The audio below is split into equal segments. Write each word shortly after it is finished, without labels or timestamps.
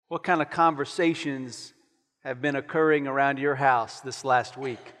What kind of conversations have been occurring around your house this last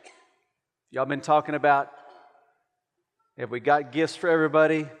week? Y'all been talking about, have we got gifts for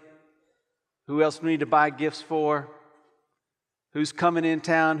everybody? Who else we need to buy gifts for? Who's coming in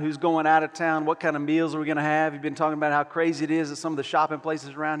town? Who's going out of town? What kind of meals are we going to have? You've been talking about how crazy it is at some of the shopping places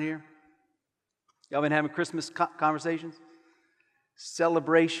around here. Y'all been having Christmas conversations?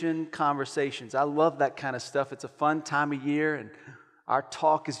 Celebration conversations. I love that kind of stuff. It's a fun time of year, and our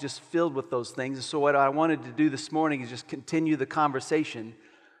talk is just filled with those things. And so what I wanted to do this morning is just continue the conversation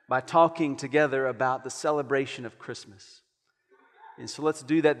by talking together about the celebration of Christmas. And so let's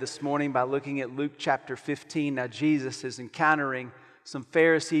do that this morning by looking at Luke chapter 15. Now Jesus is encountering some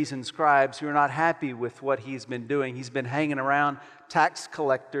Pharisees and scribes who are not happy with what he's been doing. He's been hanging around tax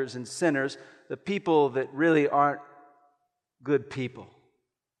collectors and sinners, the people that really aren't good people.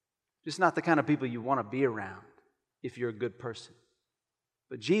 Just not the kind of people you want to be around if you're a good person.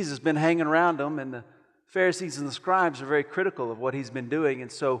 But Jesus has been hanging around them, and the Pharisees and the scribes are very critical of what he's been doing, and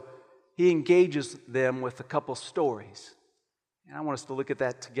so he engages them with a couple stories. And I want us to look at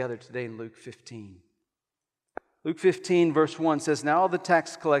that together today in Luke 15. Luke 15, verse 1 says, "Now all the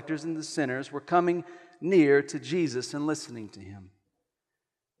tax collectors and the sinners were coming near to Jesus and listening to him.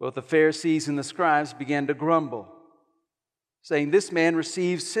 Both the Pharisees and the scribes began to grumble, saying, 'This man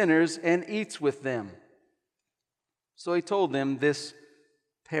receives sinners and eats with them.' So he told them this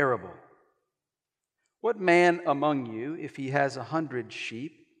parable. 'What man among you, if he has 100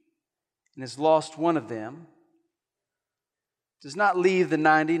 sheep and has lost one of them, does not leave the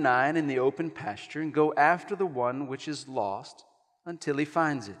 99 in the open pasture and go after the one which is lost until he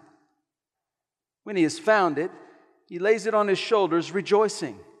finds it? When he has found it, he lays it on his shoulders,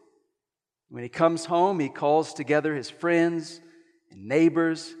 rejoicing. When he comes home, he calls together his friends and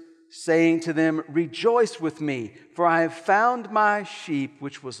neighbors, saying to them, "Rejoice with me, for I have found my sheep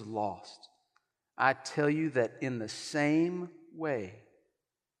which was lost." I tell you that in the same way,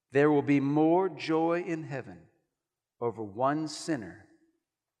 there will be more joy in heaven over one sinner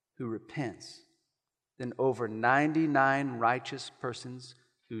who repents than over 99 righteous persons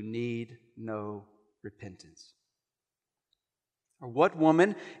who need no repentance. Or what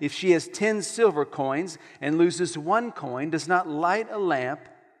woman, if she has 10 silver coins and loses one coin, does not light a lamp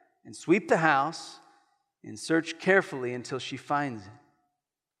and sweep the house and search carefully until she finds it?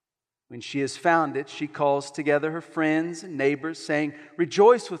 When she has found it, she calls together her friends and neighbors, saying,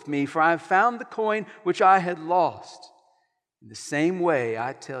 "Rejoice with me, for I have found the coin which I had lost." In the same way,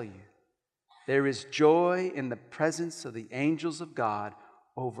 I tell you, there is joy in the presence of the angels of God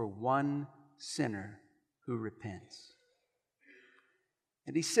over one sinner who repents.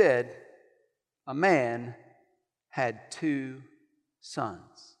 And he said, a man had 2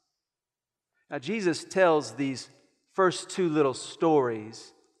 sons. Now, Jesus tells these first 2 little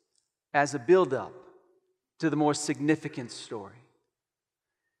stories as a build-up to the more significant story.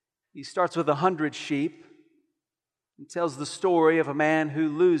 He starts with 100 sheep and tells the story of a man who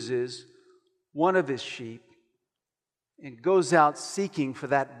loses one of his sheep and goes out seeking for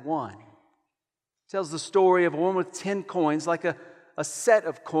that one. He tells the story of a woman with 10 coins, like a set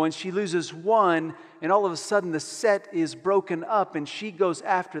of coins. She loses one, and all of a sudden the set is broken up, and she goes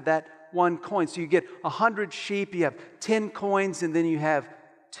after that one coin. So you get 100 sheep, you have 10 coins, and then you have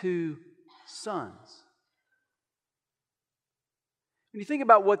 2 sons. When you think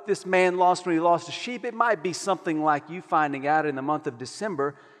about what this man lost when he lost a sheep, it might be something like you finding out in the month of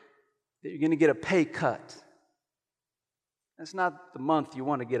December that you're going to get a pay cut. That's not the month you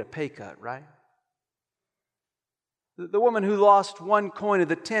want to get a pay cut, right? The woman who lost one coin of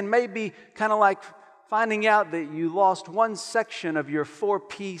the 10 may be kind of like finding out that you lost one section of your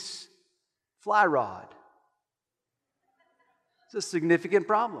 4-piece fly rod. It's a significant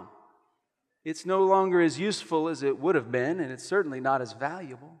problem. It's no longer as useful as it would have been, and it's certainly not as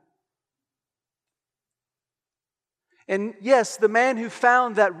valuable. And yes, the man who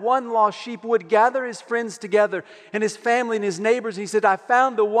found that one lost sheep would gather his friends together and his family and his neighbors. And he said, "I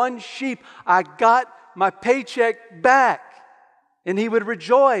found the one sheep. I got my paycheck back." And he would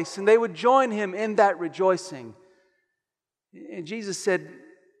rejoice, and they would join him in that rejoicing. And Jesus said,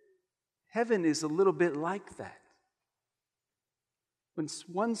 heaven is a little bit like that. When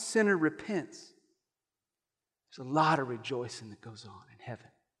one sinner repents, there's a lot of rejoicing that goes on in heaven.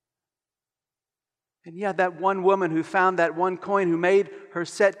 And yeah, that one woman who found that one coin, who made her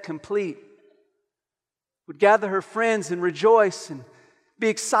set complete, would gather her friends and rejoice and be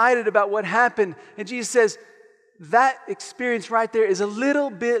excited about what happened. And Jesus says, that experience right there is a little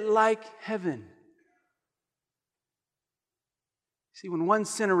bit like heaven. See, when one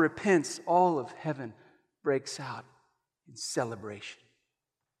sinner repents, all of heaven breaks out in celebration.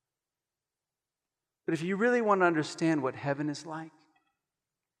 But if you really want to understand what heaven is like,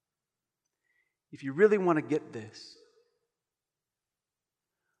 if you really want to get this,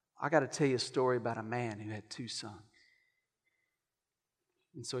 I got to tell you a story about a man who had 2 sons.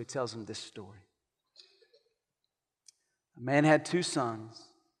 And so he tells them this story. A man had 2 sons.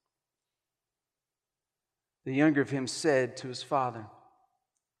 The younger of him said to his father,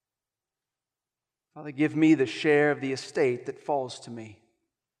 "Father, give me the share of the estate that falls to me."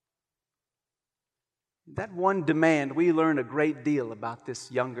 That one demand, we learn a great deal about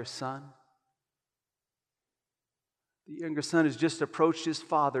this younger son. The younger son has just approached his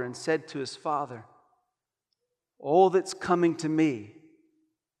father and said to his father, "All that's coming to me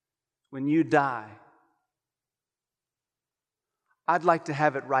when you die, I'd like to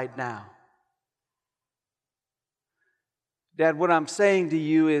have it right now. Dad, what I'm saying to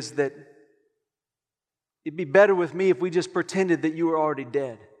you is that it'd be better with me if we just pretended that you were already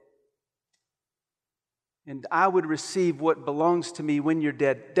dead. And I would receive what belongs to me when you're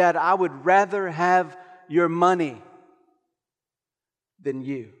dead. Dad, I would rather have your money than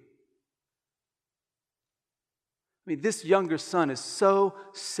you." I mean, this younger son is so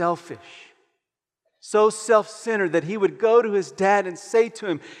selfish, so self-centered that he would go to his dad and say to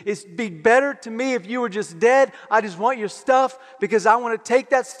him, "It'd be better to me if you were just dead. I just want your stuff because I want to take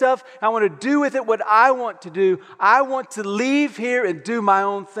that stuff. I want to do with it what I want to do. I want to leave here and do my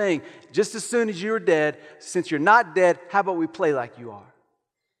own thing. Just as soon as you're dead, since you're not dead, how about we play like you are?"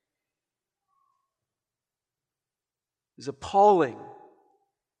 It's appalling.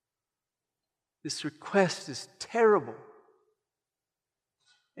 This request is terrible.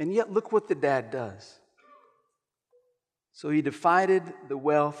 And yet, look what the dad does. So he divided the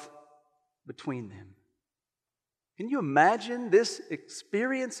wealth between them. Can you imagine this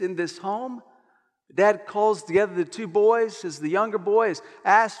experience in this home? Dad calls together the 2 boys, says the younger boy has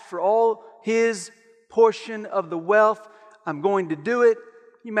asked for all his portion of the wealth. "I'm going to do it."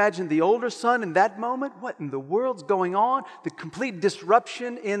 You imagine the older son in that moment? What in the world's going on? The complete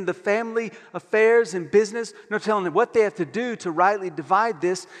disruption in the family affairs and business. No telling them what they have to do to rightly divide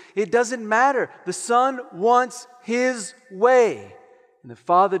this. It doesn't matter. The son wants his way. And the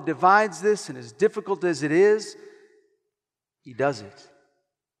father divides this, and as difficult as it is, he does it.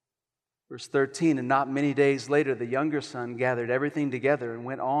 Verse 13, "And not many days later, the younger son gathered everything together and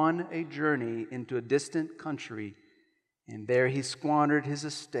went on a journey into a distant country. And there he squandered his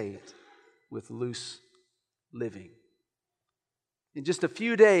estate with loose living." In just a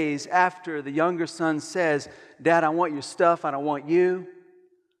few days after the younger son says, "Dad, I want your stuff, I don't want you,"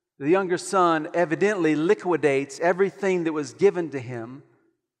 the younger son evidently liquidates everything that was given to him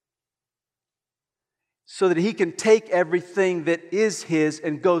so that he can take everything that is his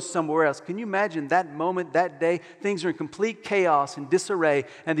and go somewhere else. Can you imagine that moment, that day? Things are in complete chaos and disarray,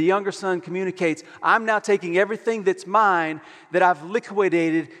 and the younger son communicates, "I'm now taking everything that's mine that I've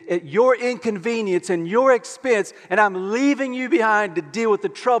liquidated at your inconvenience and your expense, and I'm leaving you behind to deal with the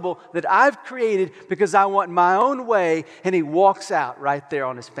trouble that I've created because I want my own way." And he walks out right there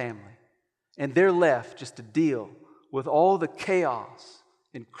on his family. And they're left just to deal with all the chaos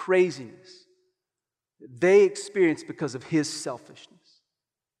and craziness they experienced because of his selfishness.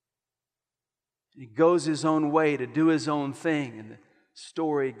 He goes his own way to do his own thing, and the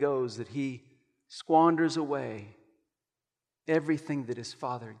story goes that he squanders away everything that his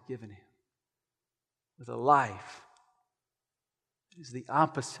father had given him with a life that is the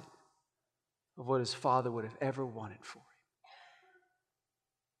opposite of what his father would have ever wanted for him.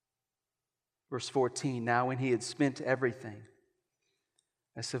 Verse 14, "Now when he had spent everything,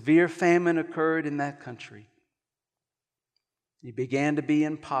 a severe famine occurred in that country. He began to be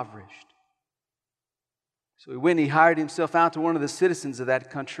impoverished. So he went and he hired himself out to one of the citizens of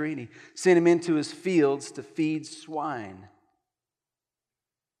that country, and he sent him into his fields to feed swine.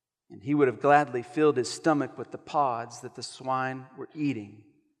 And he would have gladly filled his stomach with the pods that the swine were eating,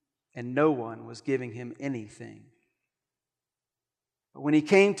 and no one was giving him anything. But when he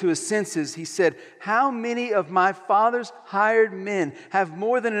came to his senses, he said, 'How many of my father's hired men have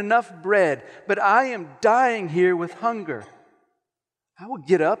more than enough bread, but I am dying here with hunger? I will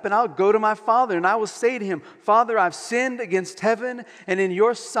get up and I'll go to my father, and I will say to him, Father, I've sinned against heaven and in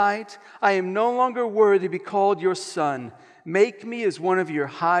your sight. I am no longer worthy to be called your son. Make me as one of your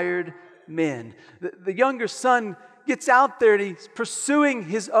hired men.'" The younger son gets out there and he's pursuing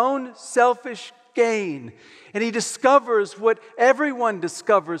his own selfish gain. And he discovers what everyone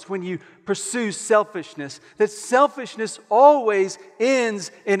discovers when you pursue selfishness, that selfishness always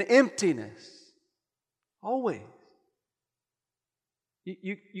ends in emptiness. Always.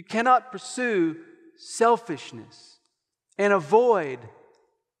 You cannot pursue selfishness and avoid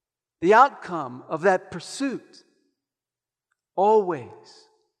The outcome of that pursuit, always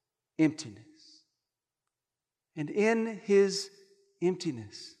emptiness. And in his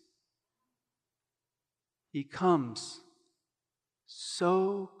emptiness, he comes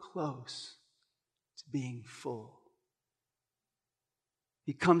so close to being full.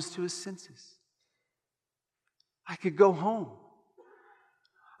 He comes to his senses. I could go home.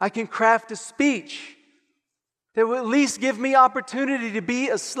 I can craft a speech that will at least give me opportunity to be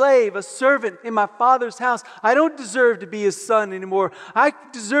a slave, a servant in my Father's house. I don't deserve to be his son anymore. I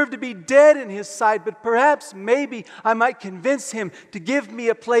deserve to be dead in his sight, but perhaps, maybe, I might convince him to give me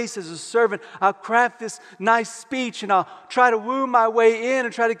a place as a servant. I'll craft this nice speech and I'll try to woo my way in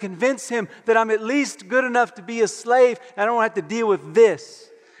and try to convince him that I'm at least good enough to be a slave and I don't have to deal with this.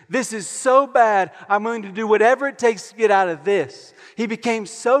 This is so bad, I'm willing to do whatever it takes to get out of this. He became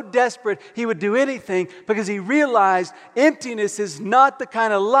so desperate, he would do anything because he realized emptiness is not the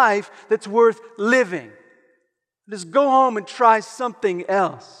kind of life that's worth living. Just go home and try something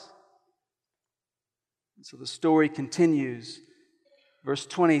else. So the story continues. Verse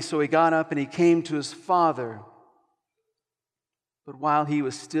 20, so he got up and he came to his father. But while he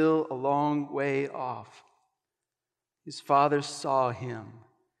was still a long way off, his father saw him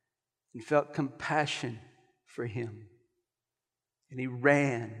and felt compassion for him. And he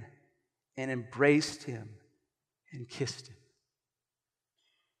ran and embraced him and kissed him.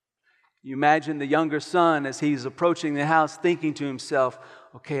 You imagine the younger son as he's approaching the house thinking to himself,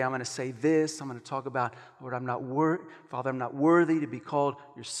 okay, I'm going to say this. I'm going to talk about, Lord, Father, I'm not worthy to be called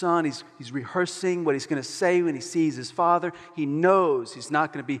your son. He's rehearsing what he's going to say when he sees his father. He knows he's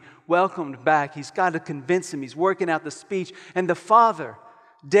not going to be welcomed back. He's got to convince him. He's working out the speech. And the father,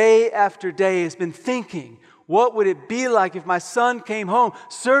 day after day, has been thinking, what would it be like if my son came home?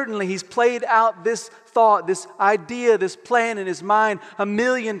 Certainly, he's played out this thought, this idea, this plan in his mind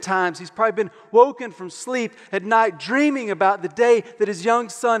 1,000,000 times. He's probably been woken from sleep at night dreaming about the day that his young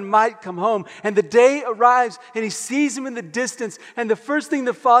son might come home. And the day arrives and he sees him in the distance. And the first thing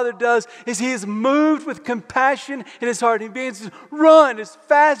the father does is he is moved with compassion in his heart. He begins to run as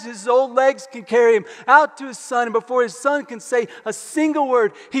fast as his old legs can carry him out to his son. And before his son can say a single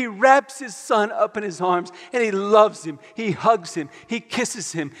word, he wraps his son up in his arms and he loves him. He hugs him. He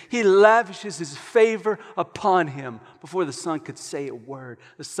kisses him. He lavishes his favor upon him before the son could say a word.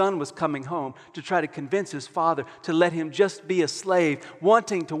 The son was coming home to try to convince his father to let him just be a slave,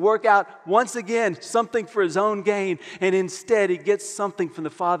 wanting to work out once again something for his own gain, and instead he gets something from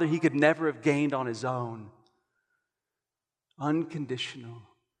the father he could never have gained on his own. Unconditional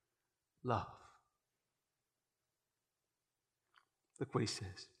love. Look what he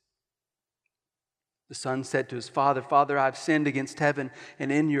says. The son said to his father, Father, I've sinned against heaven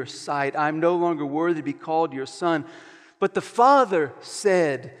and in your sight. I'm no longer worthy to be called your son. But the father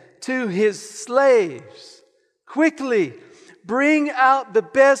said to his slaves, quickly, bring out the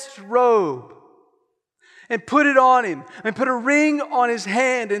best robe and put it on him, and put a ring on his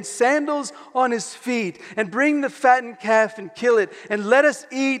hand and sandals on his feet, and bring the fattened calf and kill it, and let us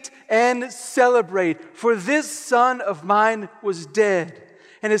eat and celebrate. For this son of mine was dead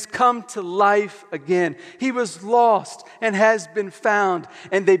and has come to life again. He was lost and has been found.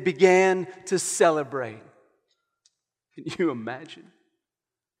 And they began to celebrate. Can you imagine?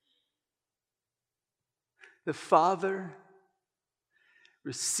 The father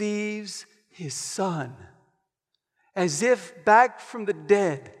receives his son as if back from the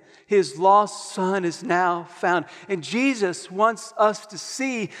dead. His lost son is now found. And Jesus wants us to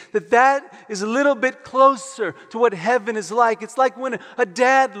see that that is a little bit closer to what heaven is like. It's like when a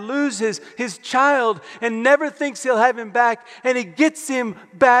dad loses his child and never thinks he'll have him back, and he gets him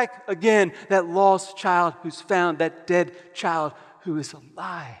back again. That lost child who's found, that dead child who is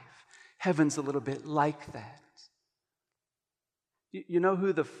alive. Heaven's a little bit like that. You know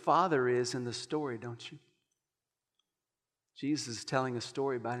who the father is in the story, don't you? Jesus is telling a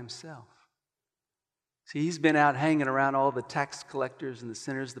story about himself. See, he's been out hanging around all the tax collectors and the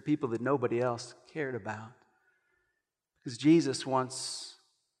sinners, the people that nobody else cared about. Because Jesus wants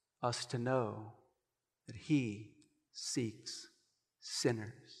us to know that he seeks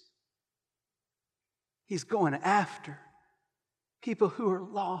sinners. He's going after people who are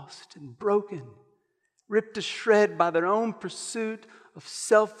lost and broken, ripped to shred by their own pursuit of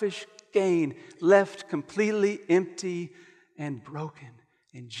selfish gain, left completely empty and broken.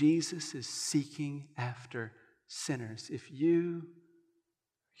 And Jesus is seeking after sinners. If you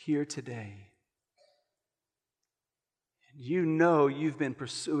here today, and you know you've been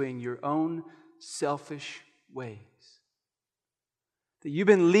pursuing your own selfish ways, That you've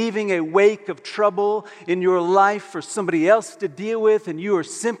been leaving a wake of trouble in your life for somebody else to deal with, and you are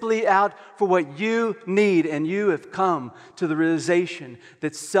simply out for what you need, and you have come to the realization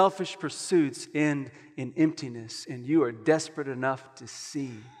that selfish pursuits end in emptiness, and you are desperate enough to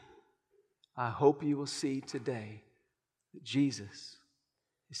see. I hope you will see today that Jesus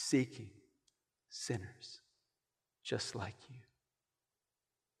is seeking sinners just like you.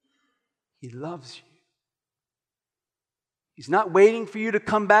 He loves you. He's not waiting for you to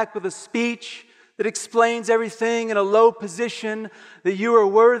come back with a speech that explains everything in a low position that you are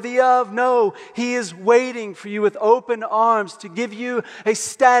worthy of. No, He is waiting for you with open arms to give you a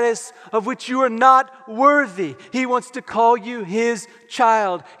status of which you are not worthy. He wants to call you His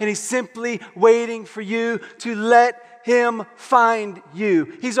child, and He's simply waiting for you to let Him find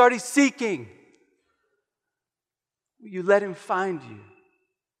you. He's already seeking. Will you let Him find you?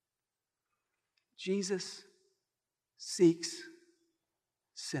 Jesus seeks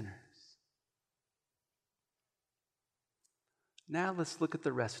sinners. Now let's look at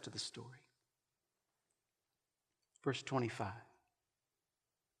the rest of the story. Verse 25.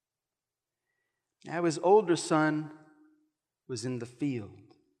 Now his older son was in the field.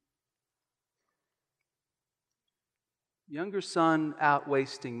 Younger son out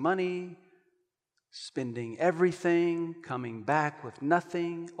wasting money, spending everything, coming back with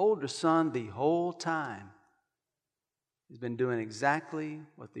nothing. Older son the whole time has been doing exactly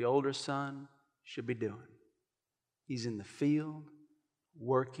what the older son should be doing. He's in the field,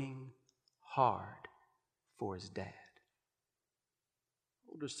 working hard for his dad.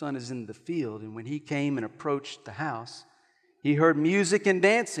 Older son is in the field, and when he came and approached the house, he heard music and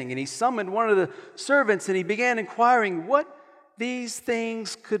dancing, and he summoned one of the servants, and he began inquiring what these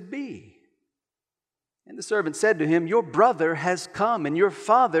things could be. And the servant said to him, "Your brother has come, and your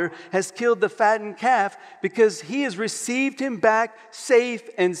father has killed the fattened calf, because he has received him back safe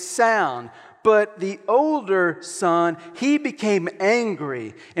and sound." But the older son, he became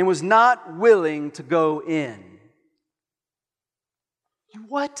angry and was not willing to go in.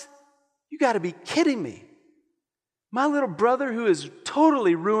 What? You got to be kidding me. My little brother, who has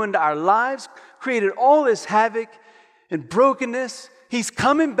totally ruined our lives, created all this havoc and brokenness, he's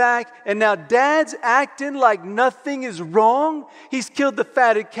coming back, and now Dad's acting like nothing is wrong. He's killed the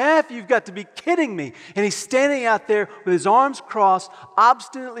fatted calf. You've got to be kidding me. And he's standing out there with his arms crossed,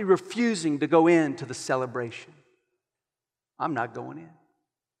 obstinately refusing to go into the celebration. I'm not going in.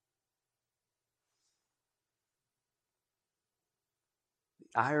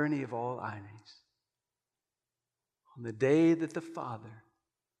 The irony of all ironies. On the day that the father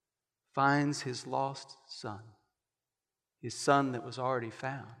finds his lost son, his son that was already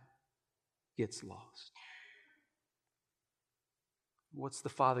found gets lost. What's the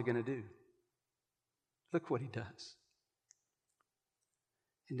father going to do? Look what he does.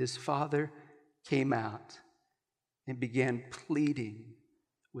 And his father came out and began pleading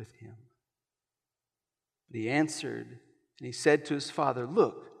with him. But he answered, and he said to his father,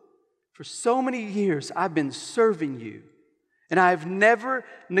 "Look, for so many years I've been serving you, and I've never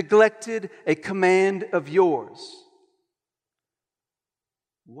neglected a command of yours."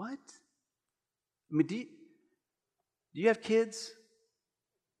 What? I mean, do you have kids?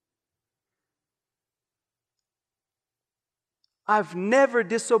 "I've never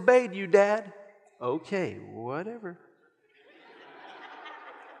disobeyed you, Dad." Okay, whatever.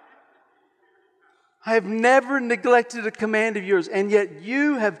 "I have never neglected a command of yours, and yet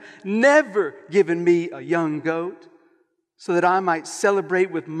you have never given me a young goat so that I might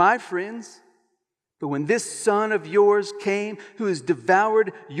celebrate with my friends. But when this son of yours came, who has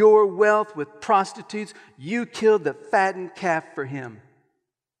devoured your wealth with prostitutes, you killed the fattened calf for him."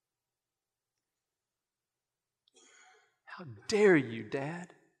 How dare you,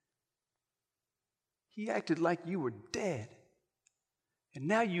 Dad? He acted like you were dead. And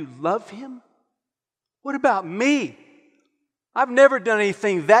now you love him? What about me? I've never done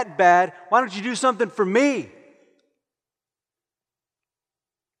anything that bad. Why don't you do something for me?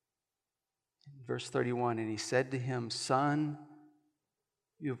 Verse 31, and he said to him, "Son,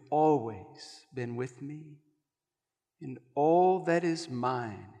 you have always been with me, and all that is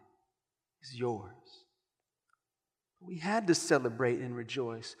mine is yours. We had to celebrate and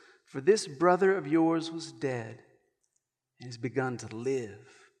rejoice, for this brother of yours was dead and has begun to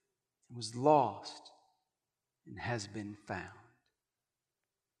live, and was lost and has been found."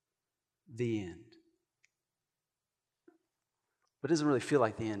 The end. But it doesn't really feel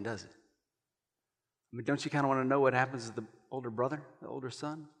like the end, does it? I mean, don't you kind of want to know what happens to the older brother, the older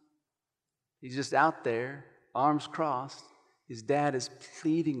son? He's just out there, arms crossed. His dad is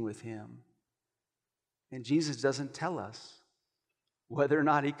pleading with him. And Jesus doesn't tell us whether or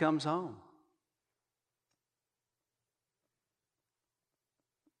not he comes home.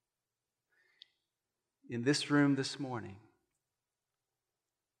 In this room this morning,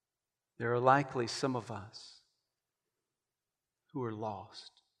 there are likely some of us who are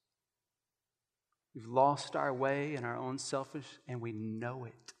lost. We've lost our way in our own selfish, and we know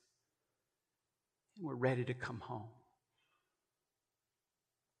it. And we're ready to come home.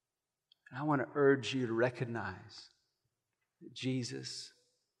 And I want to urge you to recognize that Jesus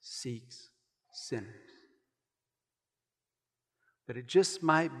seeks sinners. But it just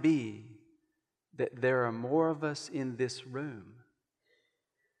might be that there are more of us in this room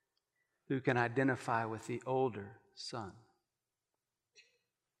who can identify with the older son.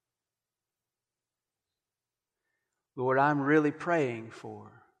 Lord, I'm really praying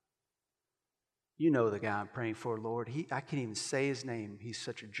for, you know the guy I'm praying for, Lord. I can't even say his name. He's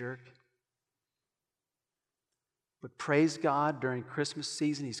such a jerk. But praise God, during Christmas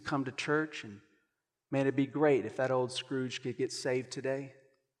season, he's come to church, and man, it'd be great if that old Scrooge could get saved today.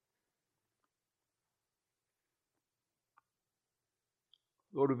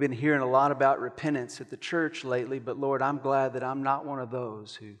 Lord, we've been hearing a lot about repentance at the church lately, but Lord, I'm glad that I'm not one of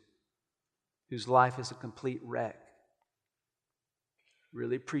those whose life is a complete wreck.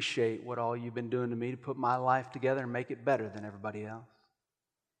 Really appreciate what all you've been doing to me to put my life together and make it better than everybody else.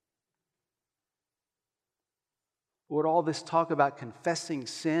 Lord, all this talk about confessing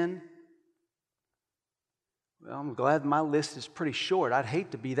sin, well, I'm glad my list is pretty short. I'd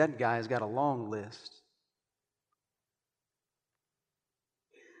hate to be that guy who's got a long list.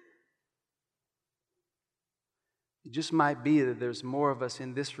 It just might be that there's more of us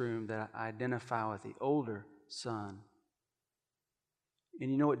in this room that identify with the older son. And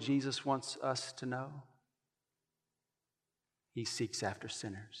you know what Jesus wants us to know? He seeks after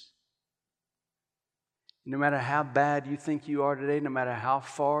sinners. No matter how bad you think you are today, no matter how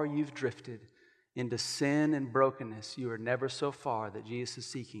far you've drifted into sin and brokenness, you are never so far that Jesus is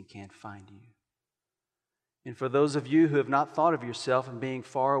seeking can't find you. And for those of you who have not thought of yourself as being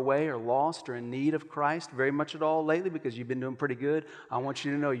far away or lost or in need of Christ very much at all lately because you've been doing pretty good, I want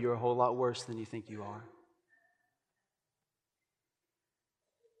you to know you're a whole lot worse than you think you are.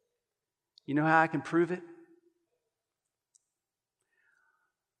 You know how I can prove it?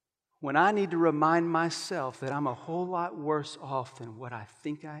 When I need to remind myself that I'm a whole lot worse off than what I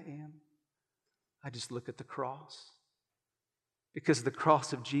think I am, I just look at the cross. Because the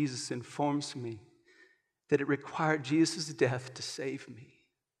cross of Jesus informs me that it required Jesus' death to save me.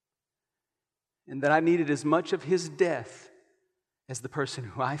 And that I needed as much of his death as the person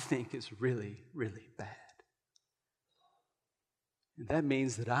who I think is really, really bad. And that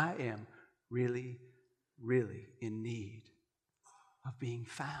means that I am really, really in need of being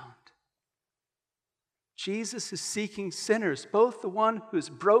found. Jesus is seeking sinners, both the one who is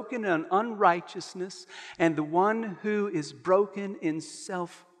broken in unrighteousness and the one who is broken in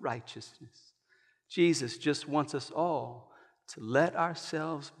self-righteousness. Jesus just wants us all to let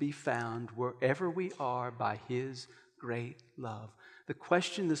ourselves be found wherever we are by his great love. The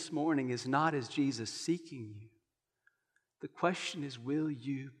question this morning is not, is Jesus seeking you? The question is, will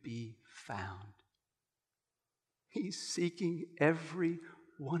you be found? He's seeking every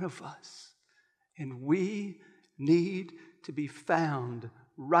one of us. And we need to be found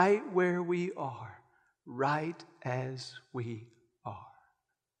right where we are, right as we are.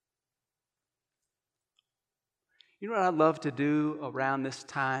 You know what I love to do around this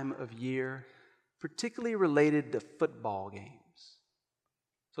time of year, particularly related to football games?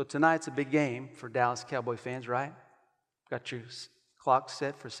 So tonight's a big game for Dallas Cowboy fans, right? Got your clock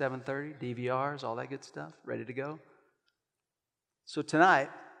set for 7:30, DVRs, all that good stuff, ready to go. So tonight,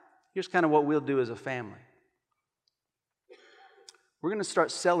 here's kind of what we'll do as a family. We're going to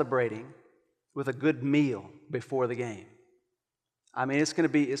start celebrating with a good meal before the game. I mean, it's going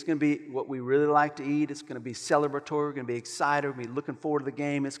to be what we really like to eat. It's going to be celebratory. We're going to be excited. We're going to be looking forward to the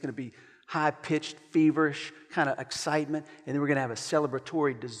game. It's going to be high-pitched, feverish kind of excitement. And then we're going to have a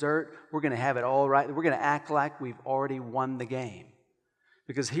celebratory dessert. We're going to have it all right. We're going to act like we've already won the game.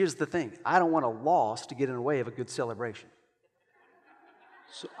 Because here's the thing. I don't want a loss to get in the way of a good celebration.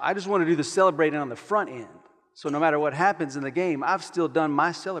 So I just want to do the celebrating on the front end. So no matter what happens in the game, I've still done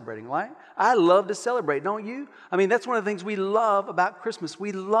my celebrating, right? I love to celebrate, don't you? I mean, that's one of the things we love about Christmas.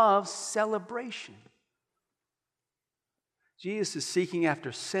 We love celebration. Jesus is seeking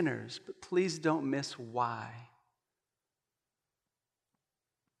after sinners, but please don't miss why.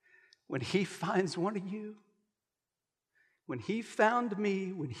 When he finds one of you, when he found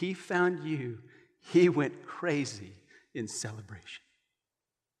me, when he found you, he went crazy in celebration.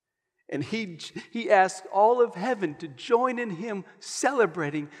 And he asked all of heaven to join in him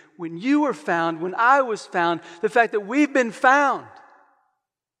celebrating when you were found, when I was found, the fact that we've been found.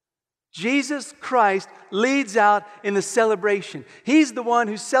 Jesus Christ leads out in the celebration. He's the one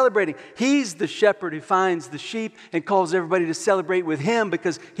who's celebrating. He's the shepherd who finds the sheep and calls everybody to celebrate with him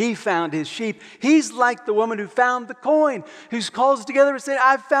because he found his sheep. He's like the woman who found the coin, who calls together and says,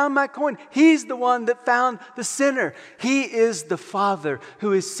 "I've found my coin." He's the one that found the sinner. He is the Father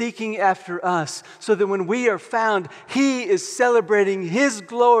who is seeking after us so that when we are found, he is celebrating his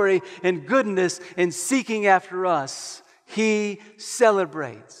glory and goodness and seeking after us. He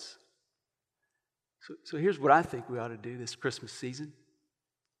celebrates. So here's what I think we ought to do this Christmas season.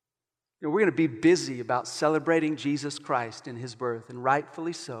 We're going to be busy about celebrating Jesus Christ and his birth, and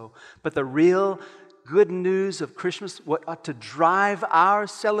rightfully so. But the real good news of Christmas, what ought to drive our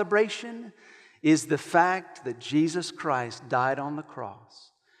celebration, is the fact that Jesus Christ died on the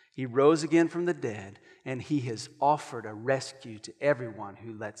cross. He rose again from the dead, and he has offered a rescue to everyone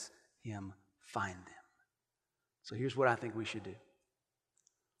who lets him find them. So here's what I think we should do.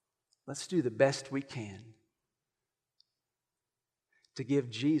 Let's do the best we can to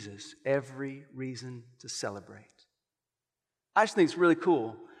give Jesus every reason to celebrate. I just think it's really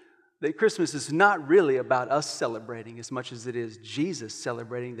cool that Christmas is not really about us celebrating as much as it is Jesus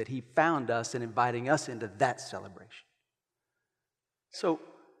celebrating that he found us and inviting us into that celebration. So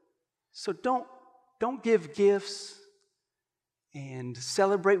don't give gifts and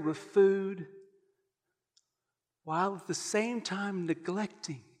celebrate with food while at the same time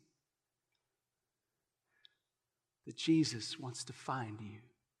neglecting that Jesus wants to find you.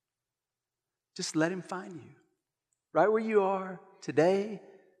 Just let him find you. Right where you are today,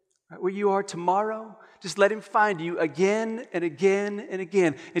 right where you are tomorrow, just let him find you again and again and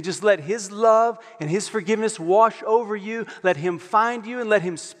again. And just let his love and his forgiveness wash over you. Let him find you and let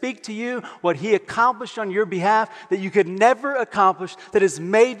him speak to you what he accomplished on your behalf that you could never accomplish, that has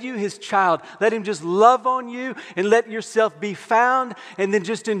made you his child. Let him just love on you and let yourself be found, and then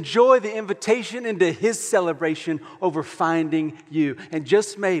just enjoy the invitation into his celebration over finding you. And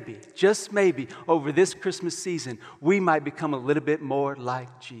just maybe, over this Christmas season, we might become a little bit more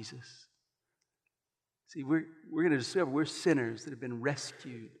like Jesus. See, we're going to discover we're sinners that have been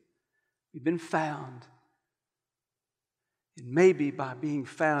rescued. We've been found. And maybe by being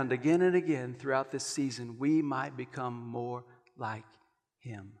found again and again throughout this season, we might become more like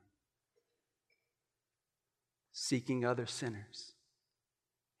him. Seeking other sinners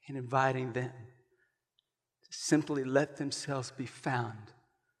and inviting them to simply let themselves be found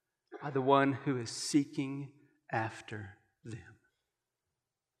by the one who is seeking after them.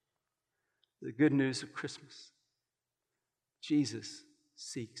 The good news of Christmas. Jesus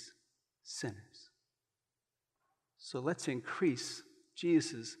seeks sinners. So let's increase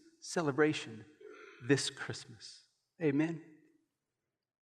Jesus' celebration this Christmas. Amen.